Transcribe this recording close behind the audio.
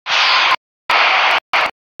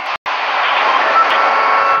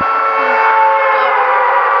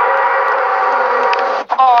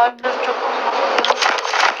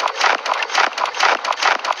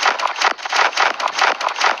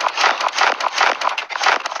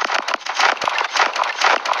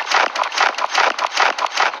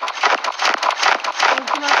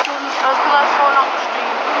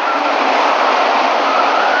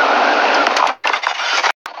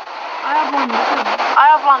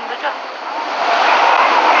gun, did you?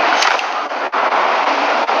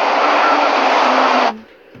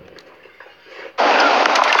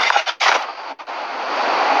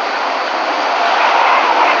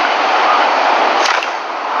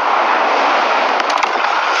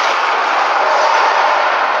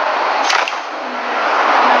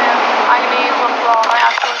 I need one as well, mate,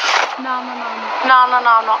 actually. No,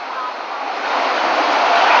 I'm not.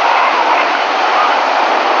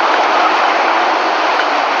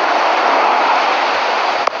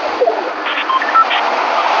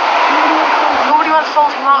 Nobody wants to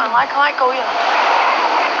Salty Mountain. I can't go here.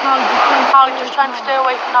 Harley, just trying to stay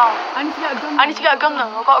away for now. I need to get a gun. I need to get a gun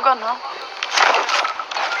though. I've got a gun now.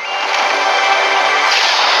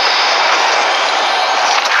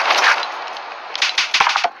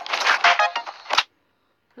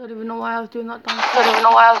 I don't even know why I was doing that dance. I don't even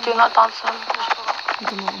know why I was doing that dance then.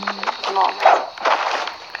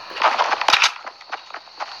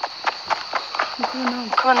 I'm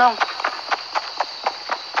coming now.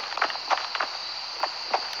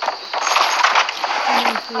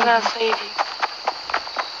 I'm gonna save you.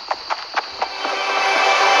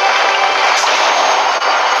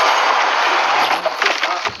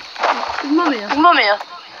 Is Mum here? Is Mum here?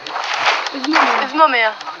 Is Mum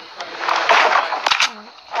here?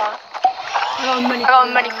 I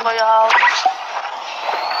got many for your house.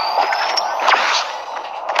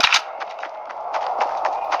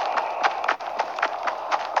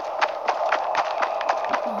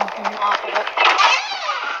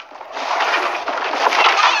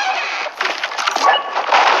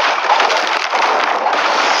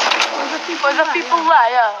 Was there people there?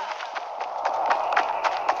 Yeah.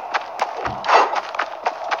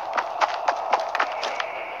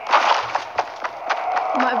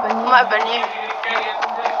 Might have been you.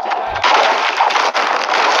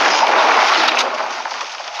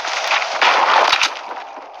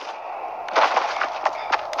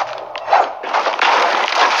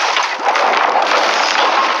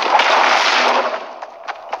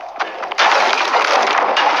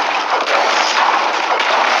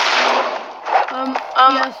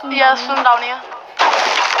 Yeah, some down here.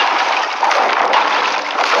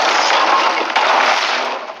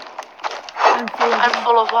 I'm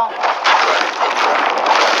full as well.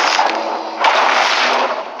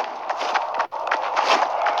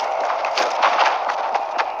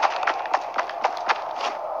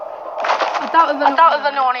 I doubt there's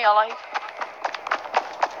anyone here, like.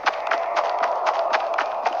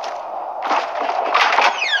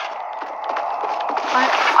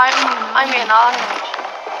 I'm here now, anyways.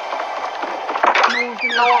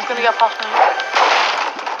 No one's gonna get past me.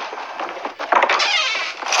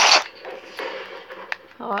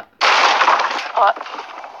 Alright.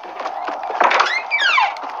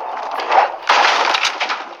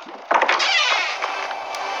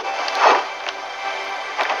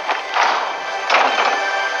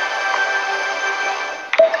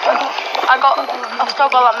 I've still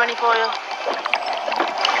got that many for you.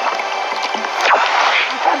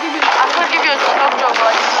 I could give you a smoke job,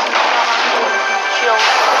 like shield.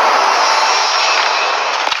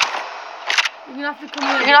 You're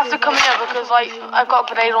gonna have to come here because like I've got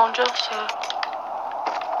a grenade launcher, so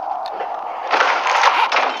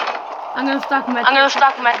I'm gonna stack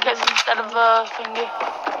medkits instead of the thingy.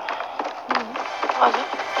 What is it?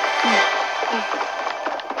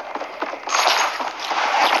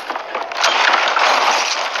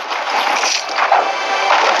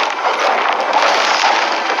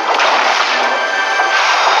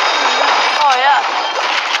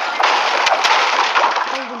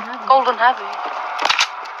 Golden heavy.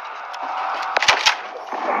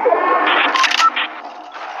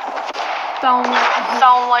 Down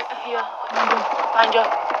like here. Behind you.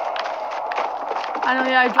 I know,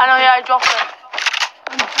 yeah, I dropped it.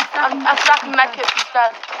 I'm stacking medkits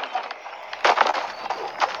instead.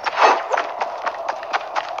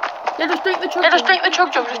 Yeah, just drink the chug jug.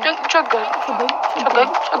 Just drink the chug jug.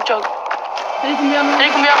 Chug jug. Then you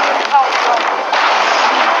can be on the power as well.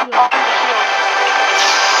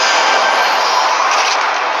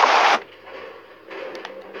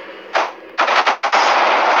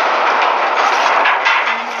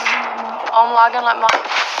 I'm lagging like mad.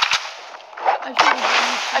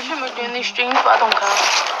 I shouldn't be doing these streams, but I don't care.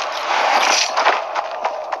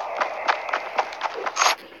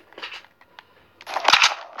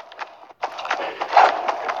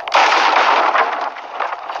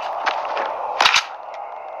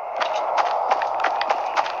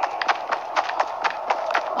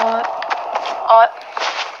 Alright.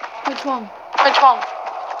 Which one?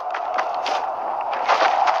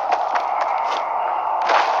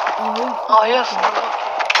 Oh, yes.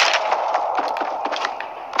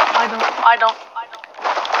 I don't. I don't.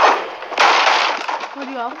 What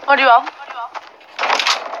do you have? What do you have?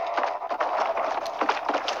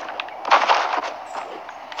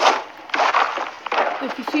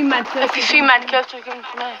 If you see medkits, If you see medkits, you can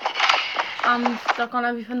to me. I'm stuck on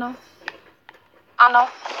everything now. I know.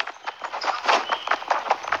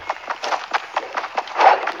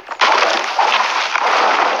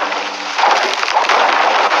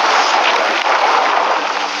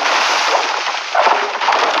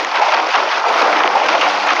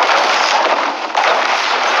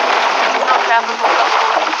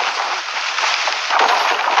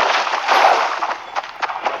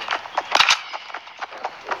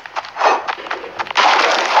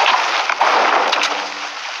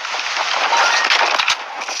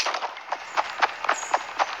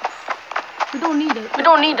 We don't need it. We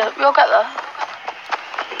don't need it. We'll get there.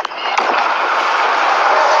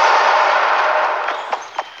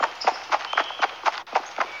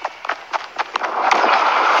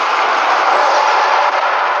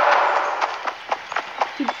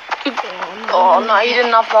 Oh no, you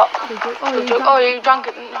didn't have that. Oh, You drank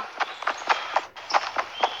it, didn't you?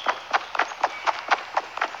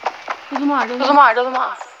 doesn't matter. Doesn't matter, doesn't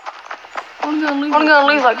matter. Only gonna Only gonna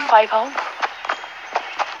lose like £5.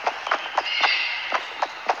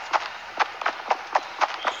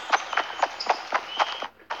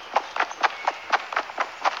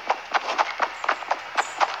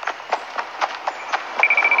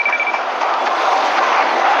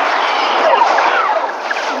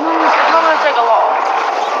 It's not gonna take a lot.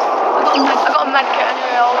 I got a medkit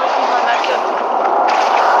anyway, I'll just use my medkit.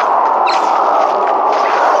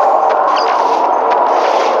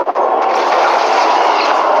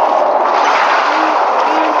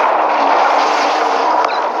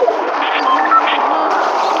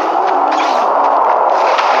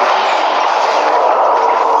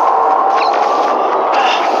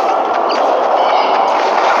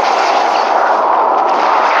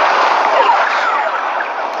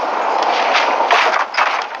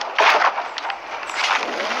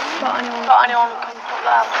 Got anyone who comes up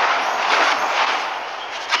there.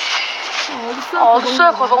 Oh, the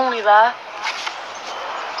circle's only there.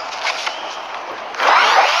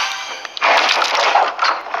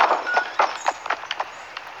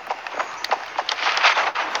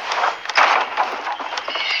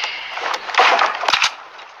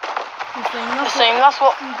 The same, that's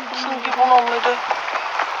what some people normally do.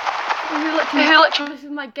 This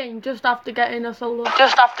is my game just after getting a solo.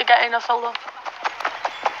 Just after getting a solo.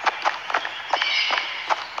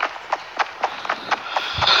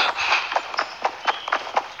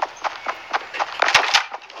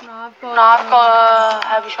 No, I've got a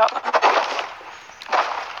heavy shot.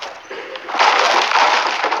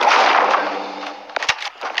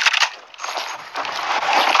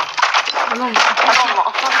 I don't know.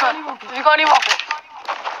 Have you got any rockets?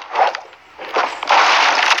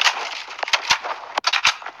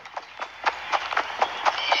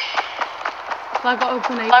 I got a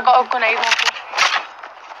grenade. I got a grenade launcher.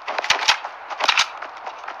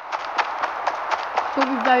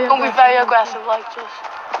 Don't be very aggressive like this.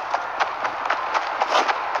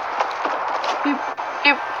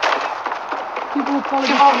 People will probably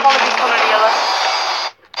be coming together.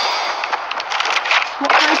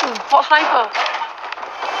 What sniper? What sniper?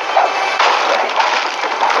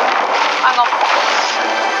 Hang on.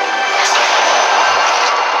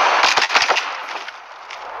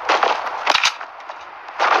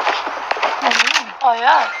 Oh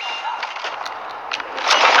yeah.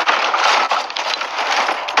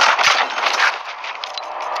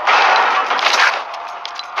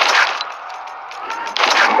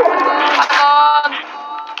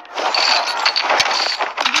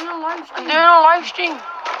 I'm doing a live stream.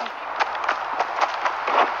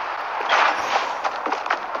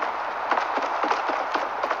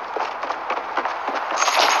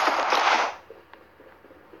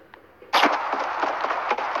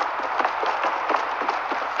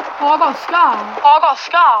 Oh, I got a scar. Oh, I got a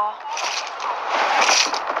scar.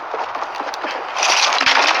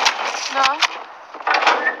 No.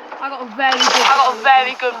 I got a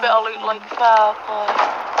very good bit of loot, like fair play.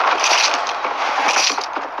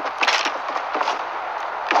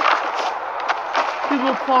 People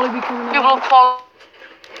will probably be coming in. People will probably.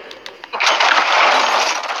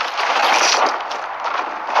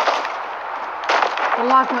 The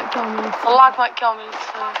lag might kill me. The lag might kill me too.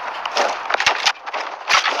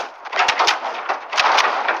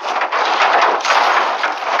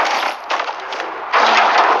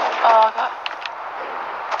 Oh, okay.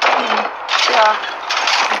 Yeah.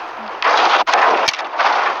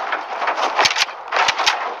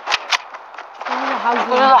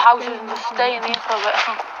 Go to the houses and just stay in here for a bit.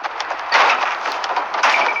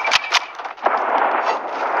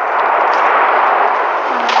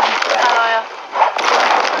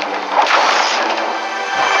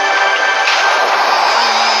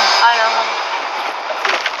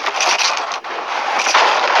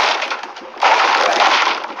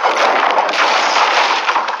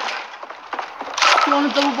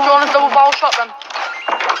 want a double barrel shotgun?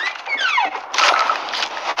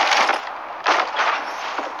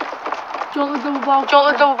 Do you want the double barrel? Do you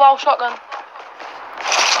want the double barrel shotgun?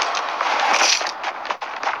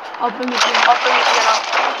 I'll bring it to you. I'll bring it to you now.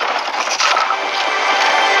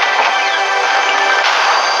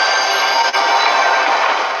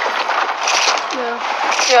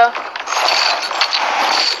 Yeah.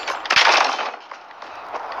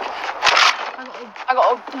 I got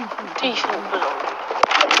a decent build.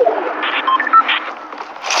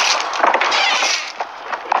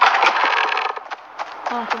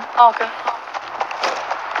 Okay.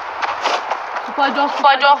 Supply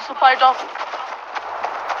drop.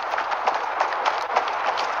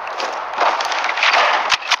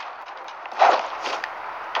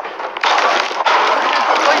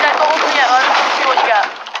 Don't open yet, let's see what you get.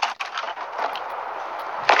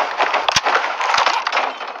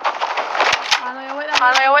 I know, wait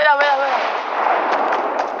there.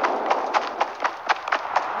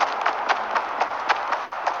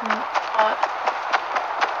 Alright.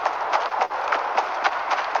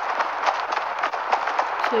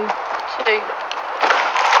 Two.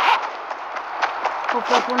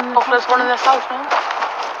 Hopefully there's one in this house now.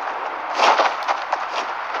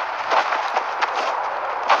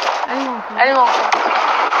 Anyone can.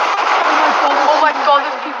 Oh my god,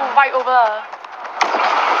 there's people right over there.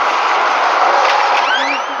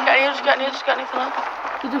 Get anything else?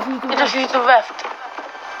 You just use the rift.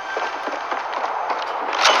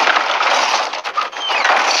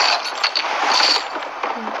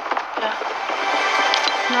 Yeah.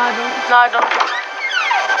 No, I don't.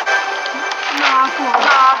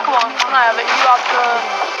 Come on. Can I have it? You have the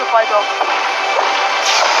supply drop.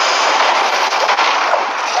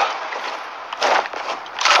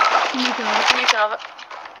 You can have it.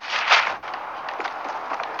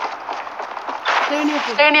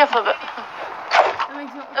 Stay in here for a bit.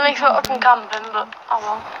 It makes it up from camping, but oh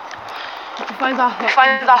well. If you find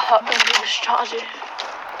that hut, then you just strategy.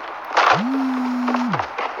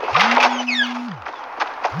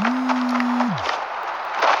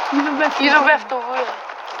 Use a rift over here.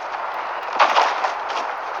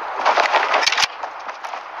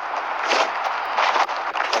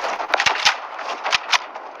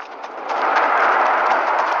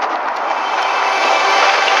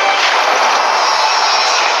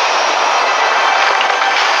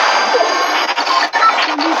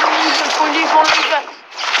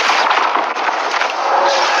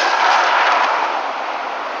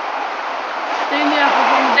 Stay in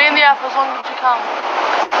the air for as long as you can.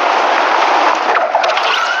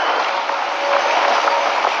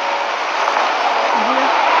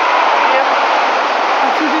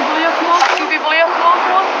 Two people here, come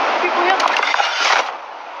on. People here.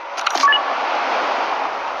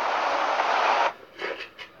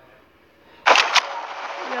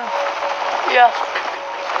 Yeah.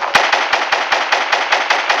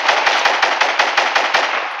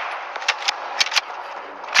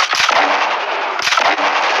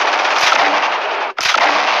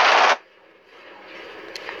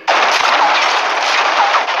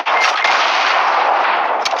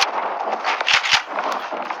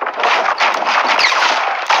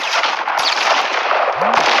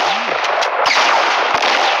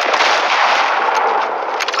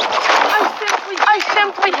 I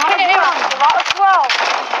simply hit him after that as well.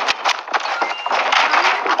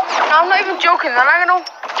 No, I'm not even joking, then I know.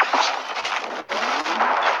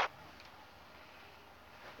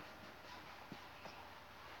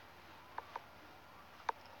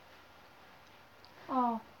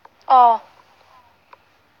 Oh.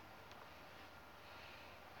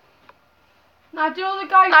 Now do you know the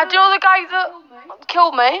guy that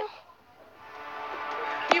killed me?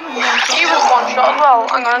 He was one shot as well.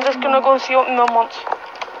 Hang on, I'm just gonna go and see what my mum wants.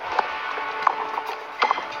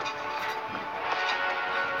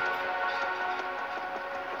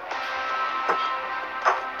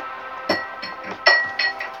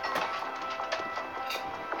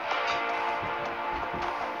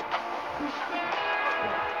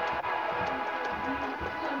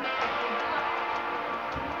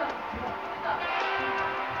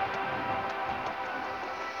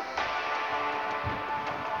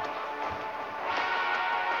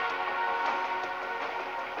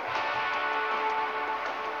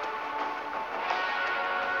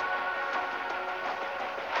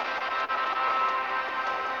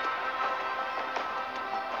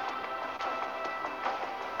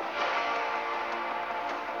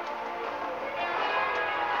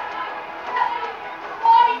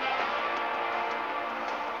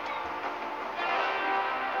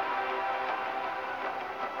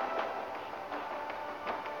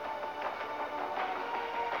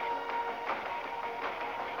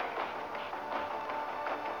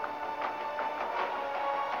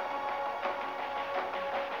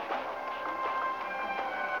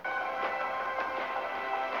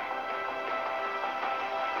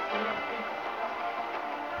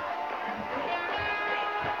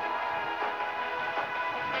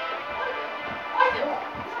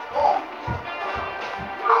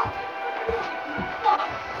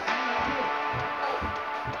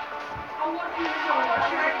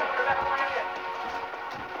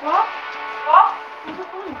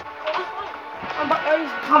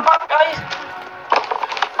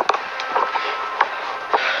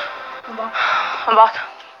 I'm back.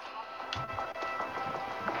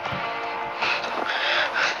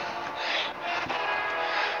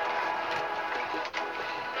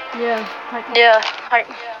 Yeah. Yeah. Like.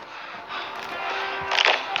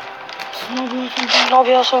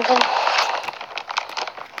 Snobby or something.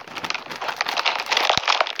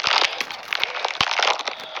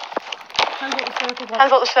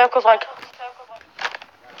 Depends what the circle's like.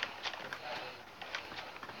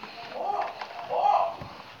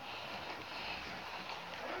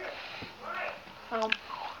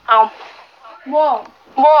 What?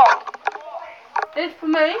 What? It's for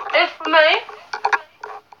me. It's for me.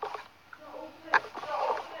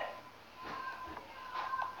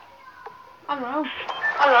 I don't know.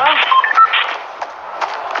 I don't know.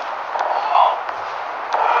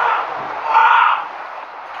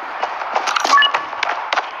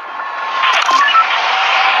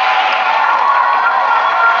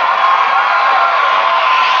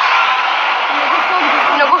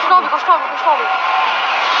 Go slowly.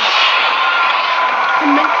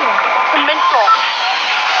 Conventional.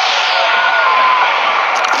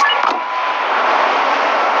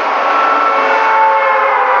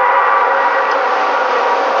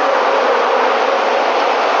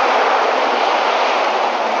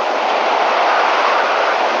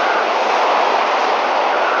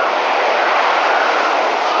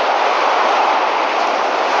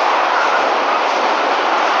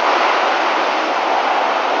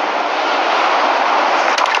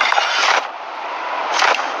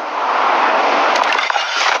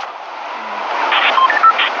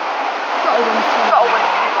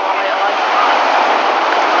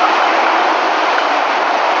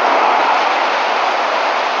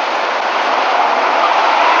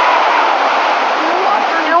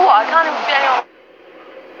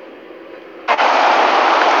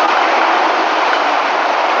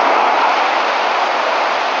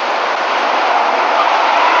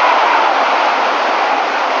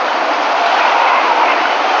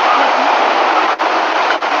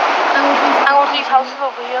 These houses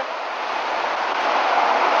over here.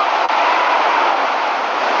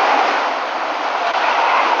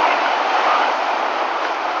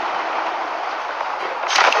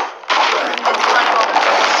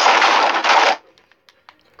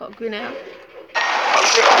 Got a grenade.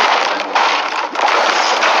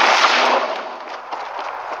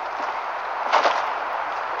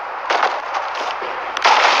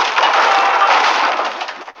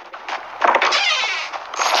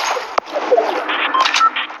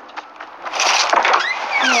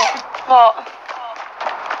 What?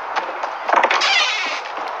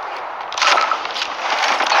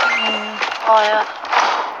 Oh yeah.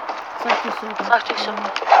 It's actually so.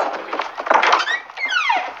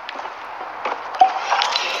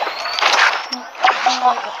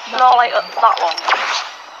 Not like that one.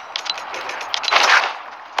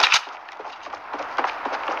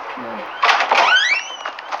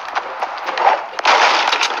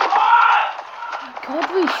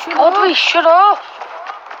 God, shut up.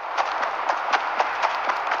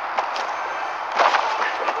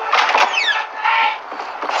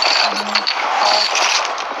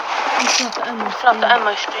 It's not the end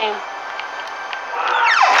my stream.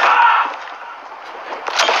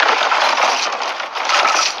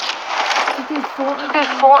 Dude,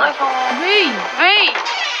 Fortnite. V.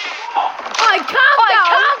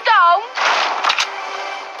 Calm down.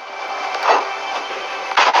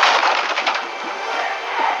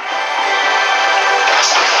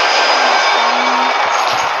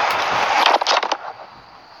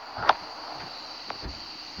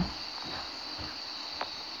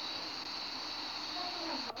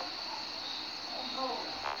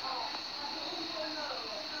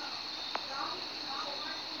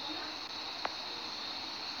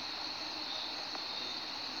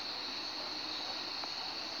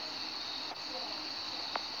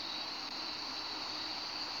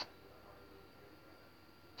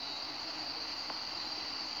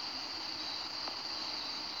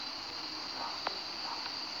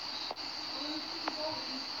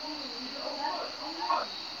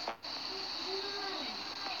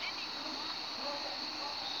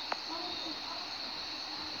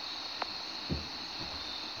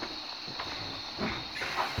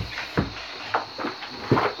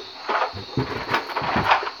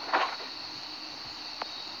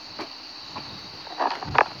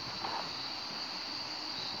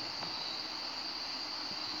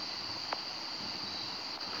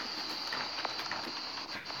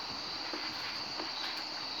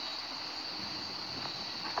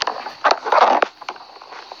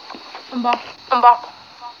 I'm back.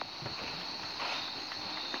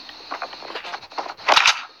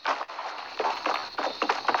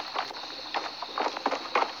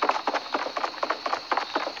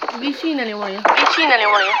 Have you seen anyone here? Have you seen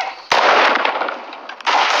anyone here?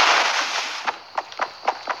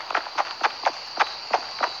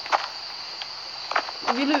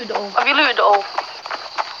 Have you looted it all? Have you looted it all?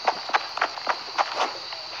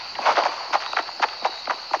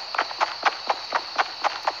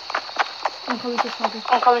 I'm coming to Snobby.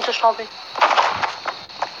 I'm coming to Snobby.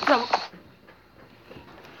 So,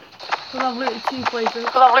 because I've looted 2 places.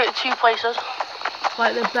 Because I've looted 2 places.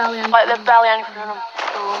 Like there's barely anything. Like there's barely anything in them.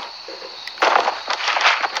 So.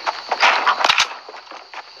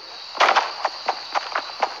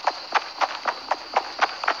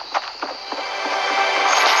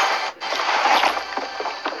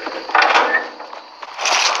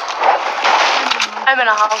 I'm in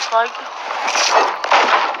a house, like.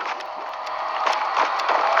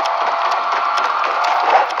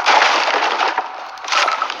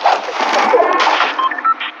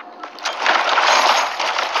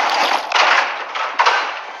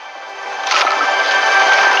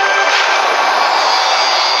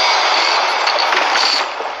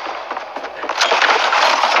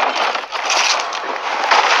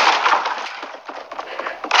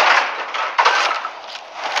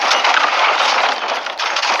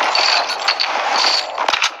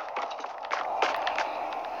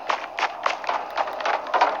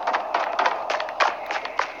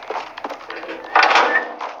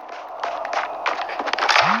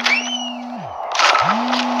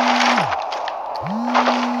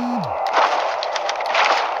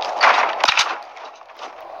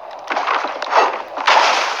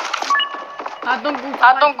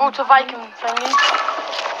 I don't go to Viking thingy.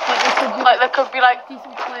 Like there could be like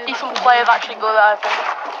decent players actually go there, I think.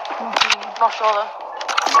 Not sure though.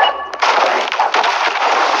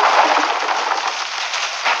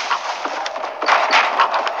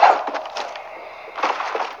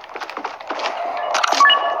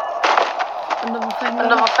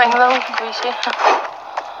 Another thing though, greasy.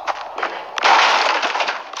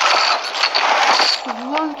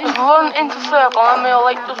 Just run into circle and we'll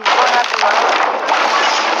like just run everywhere.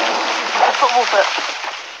 The football pitch.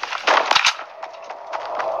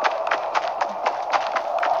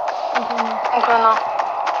 Okay now.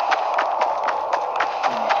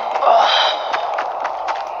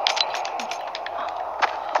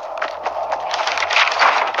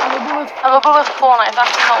 I'm a bit with Fortnite, it's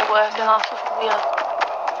actually not working, that's just weird.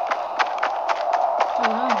 I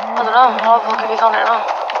don't know, I'll have a look if he's on it now.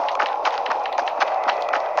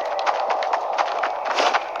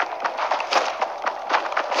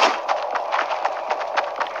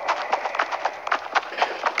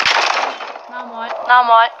 Now I'm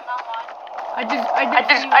right.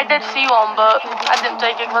 I did see one, but I didn't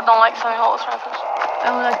take it because I don't like semi-auto snipers. I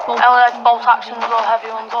only like bolt actions or heavy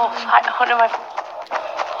ones or hunting rifles.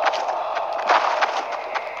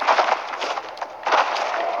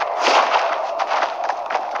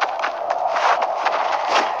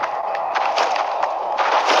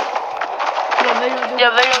 Yeah,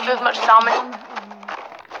 they don't do as much damage.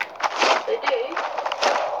 They do?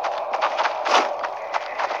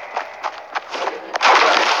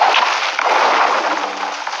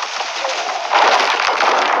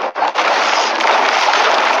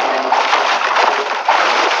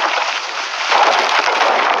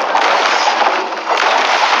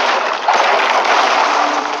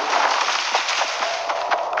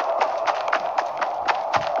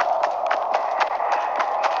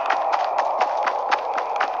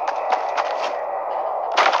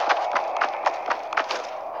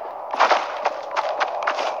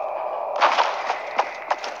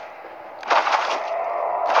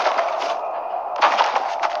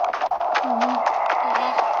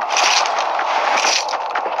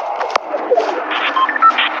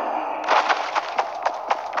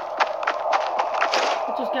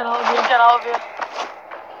 Get out of here.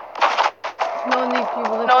 Knowing these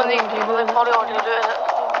people, they probably already do it.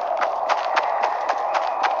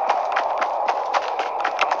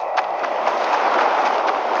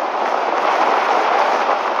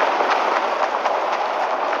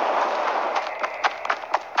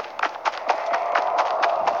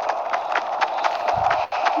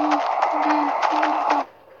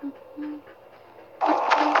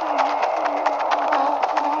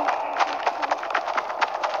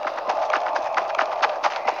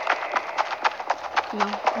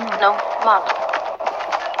 No, mad.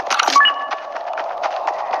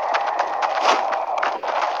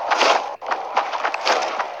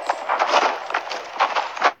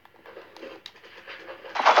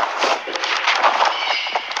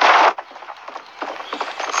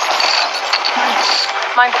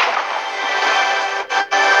 Mine.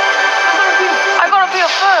 I gotta be a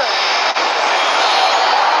first.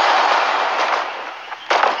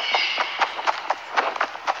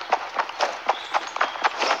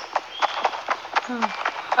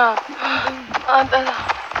 Hang on.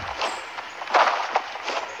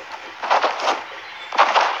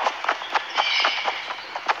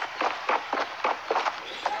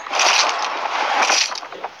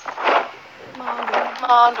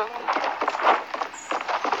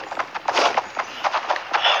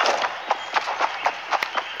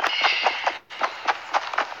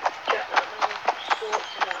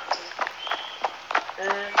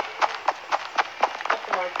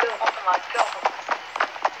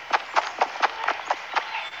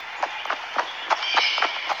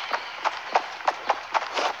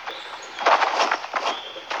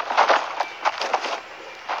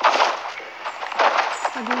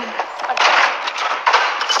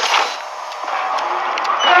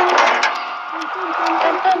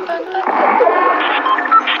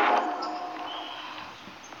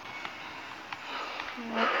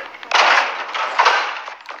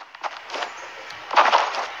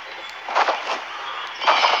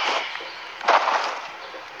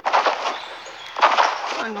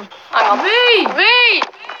 V!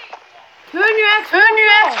 Turn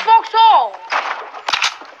your Xbox off!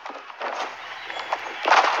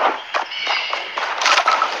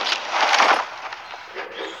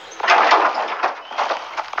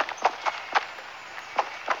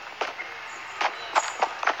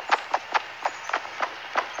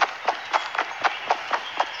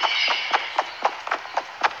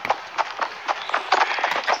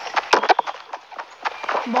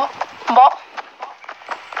 What?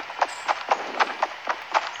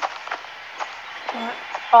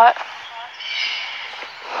 Right.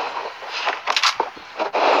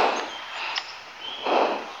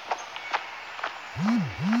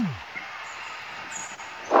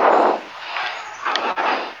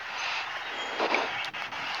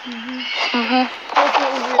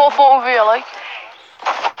 Port really.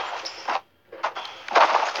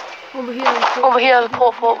 Over here, the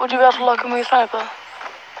port. Would you be able to look at me, sniper?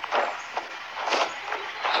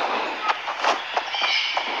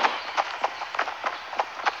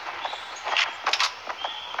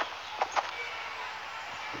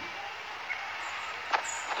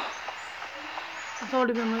 It's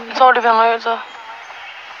already been looted. It's already been looted, sir.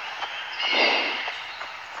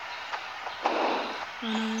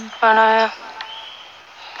 I know, yeah.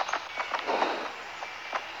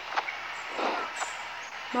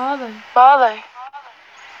 Where are they? Where are they?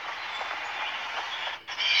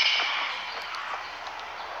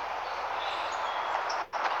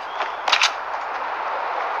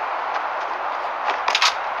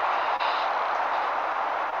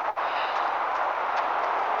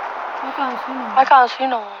 I can't see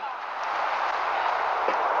no one.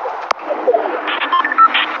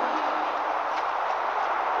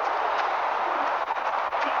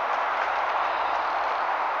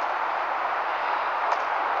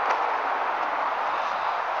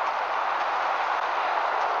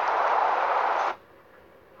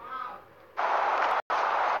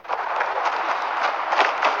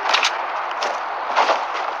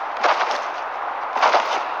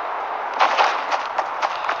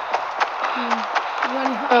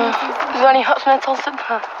 Is there any huts near Tulsa?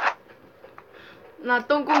 Nah,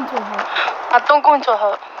 don't go into a hut. Don't go into a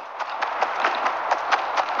hut.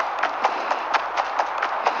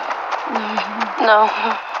 No.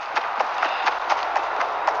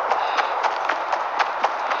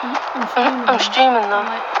 I'm streaming though.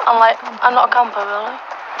 I'm not a camper really.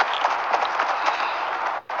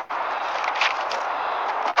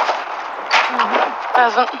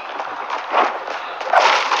 Hasn't.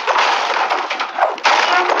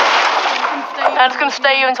 I'm just gonna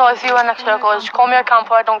stay here until I see where the next circle is. Call me a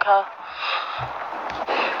camper, I don't care.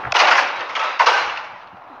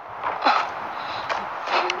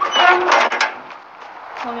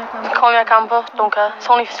 Call me a camper, don't care. It's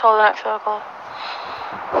only till the next circle.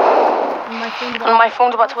 And my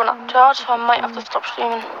phone's about to run out of charge, so I might have to stop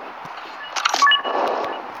streaming.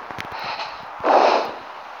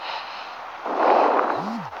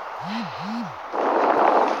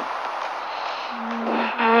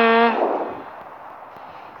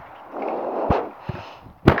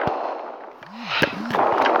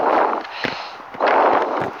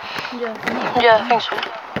 Yeah, I think so.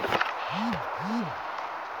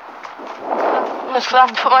 Just gonna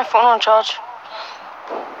have to put my phone on charge.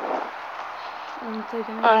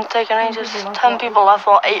 I'm taking ages. 10 people left,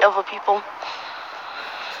 or 8 other people.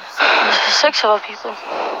 6 other people.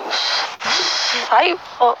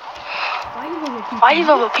 5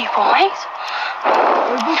 other people, mate.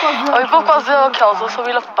 We both got 0 kills, so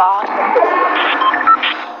we look bad.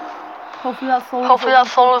 Hopefully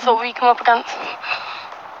that's solos that we come up against.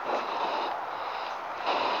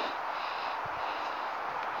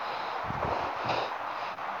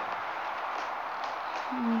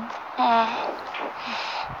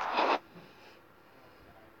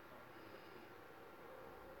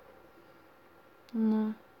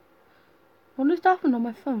 No. What just happened on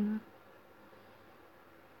my phone?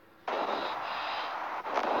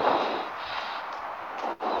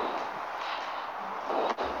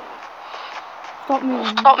 Stop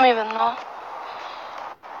moving. Stop moving now.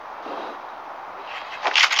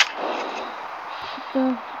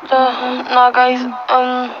 No guys,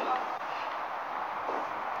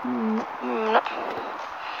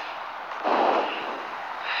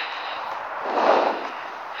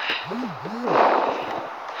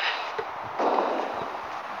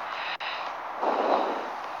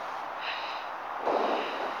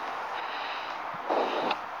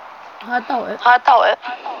 I doubt it. I doubt it.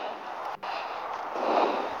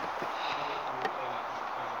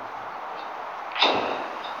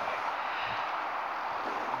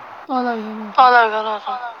 Oh, there we go. No. Oh, there we go, that's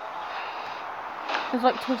one. It's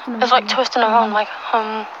like twisting around. It's like twisting around, like,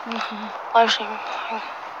 live stream.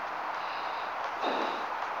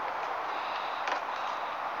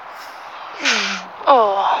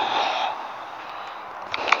 Oh.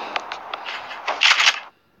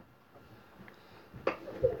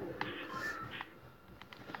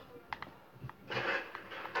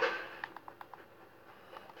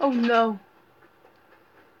 Oh no.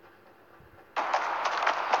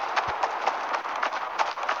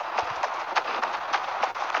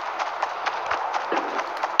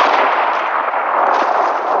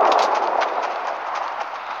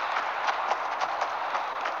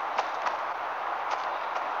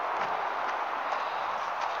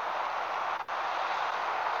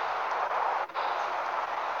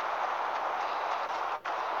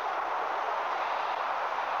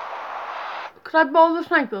 Could I borrow the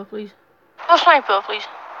sniper, please? The sniper, please.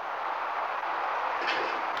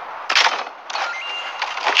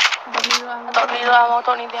 I don't need the ammo, I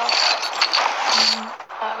don't need the ammo.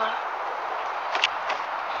 I got it.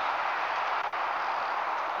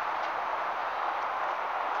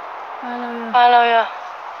 Hello, Hello, yeah.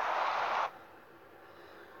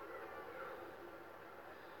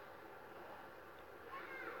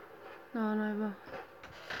 No, bro.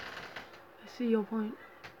 I see your point.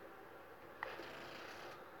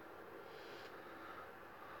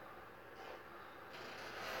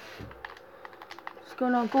 Let's go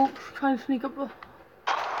now, go try and sneak up.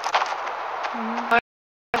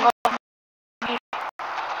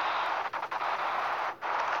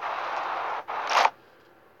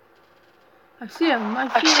 I see him,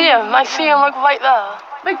 I see him like right there.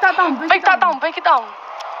 Break that down, Break that down, break it down.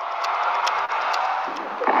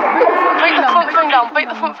 Break the front thing down, break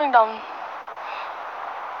the front thing down.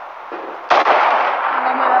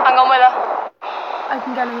 Hang on, wait there. I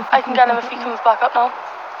can get him if he comes back up now.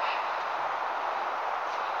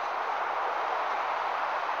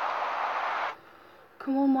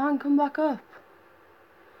 Come on, man, come back up.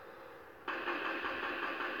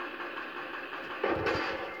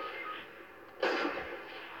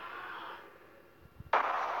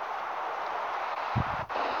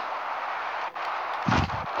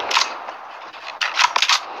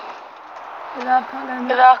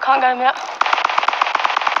 I can't get him yet.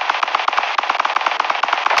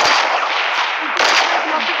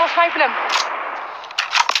 People sniping him.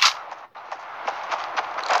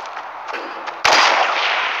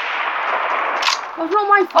 That's not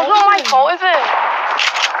my fault. That's not my fault, is it?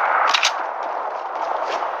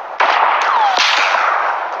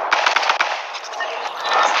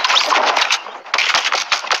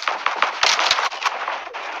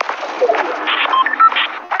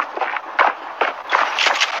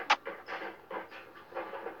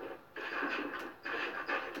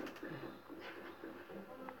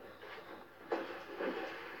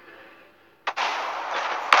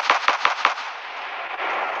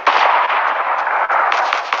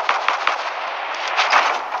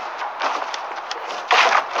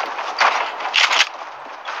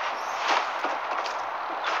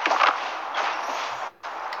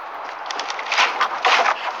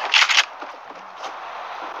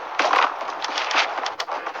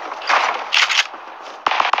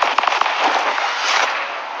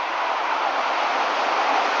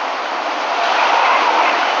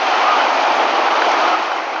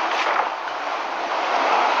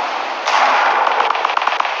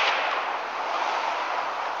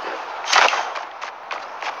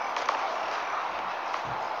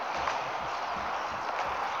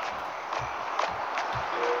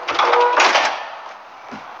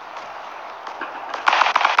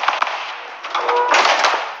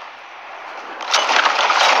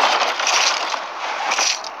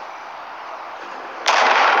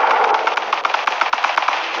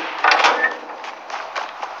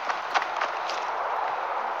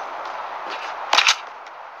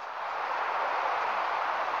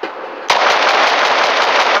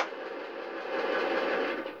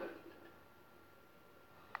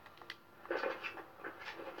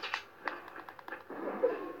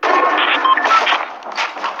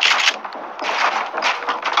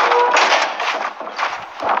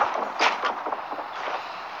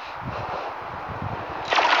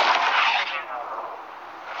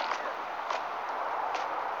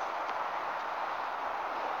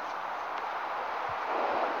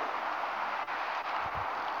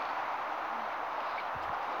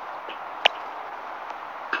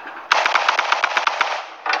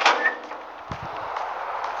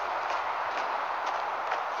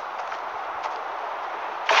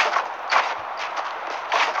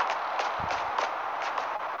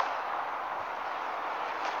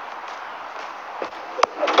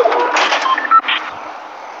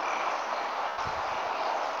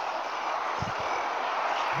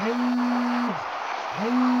 I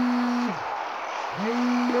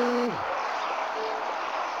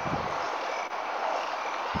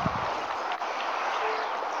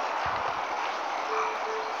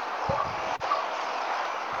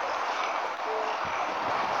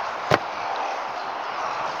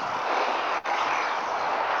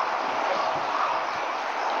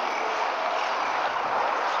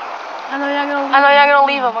know you're gonna leave. I know you're gonna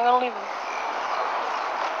leave him. I'm gonna leave him.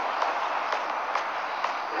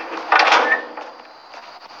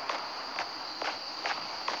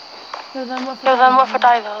 So then what if I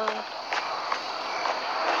die though?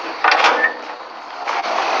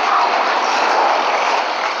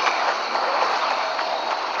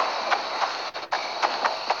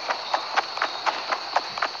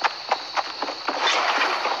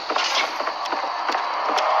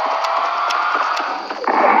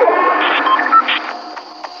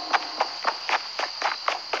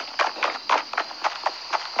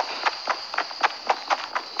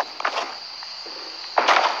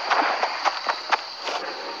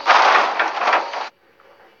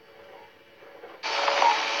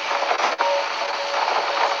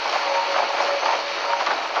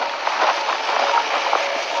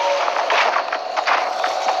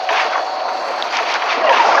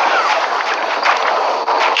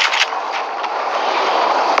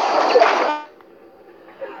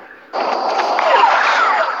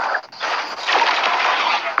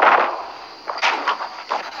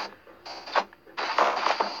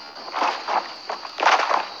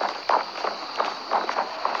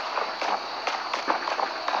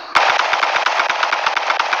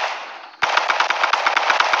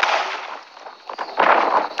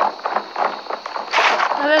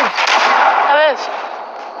 There is.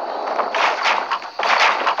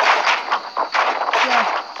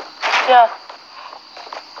 Yeah.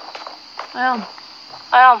 I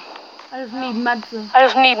am. I just need meds though. I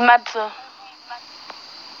just need meds though.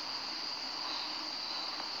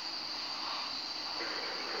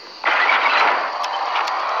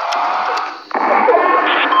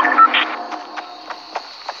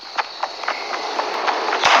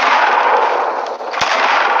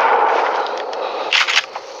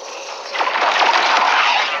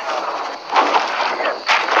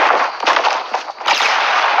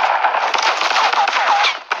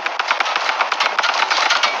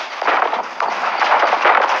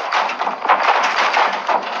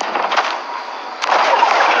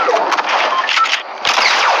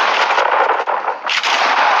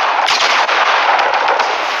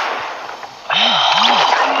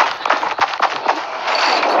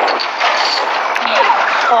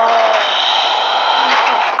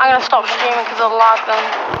 I'm gonna stop streaming because of lag then.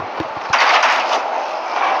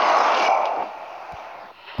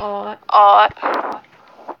 Alright. Alright.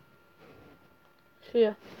 See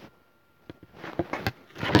ya.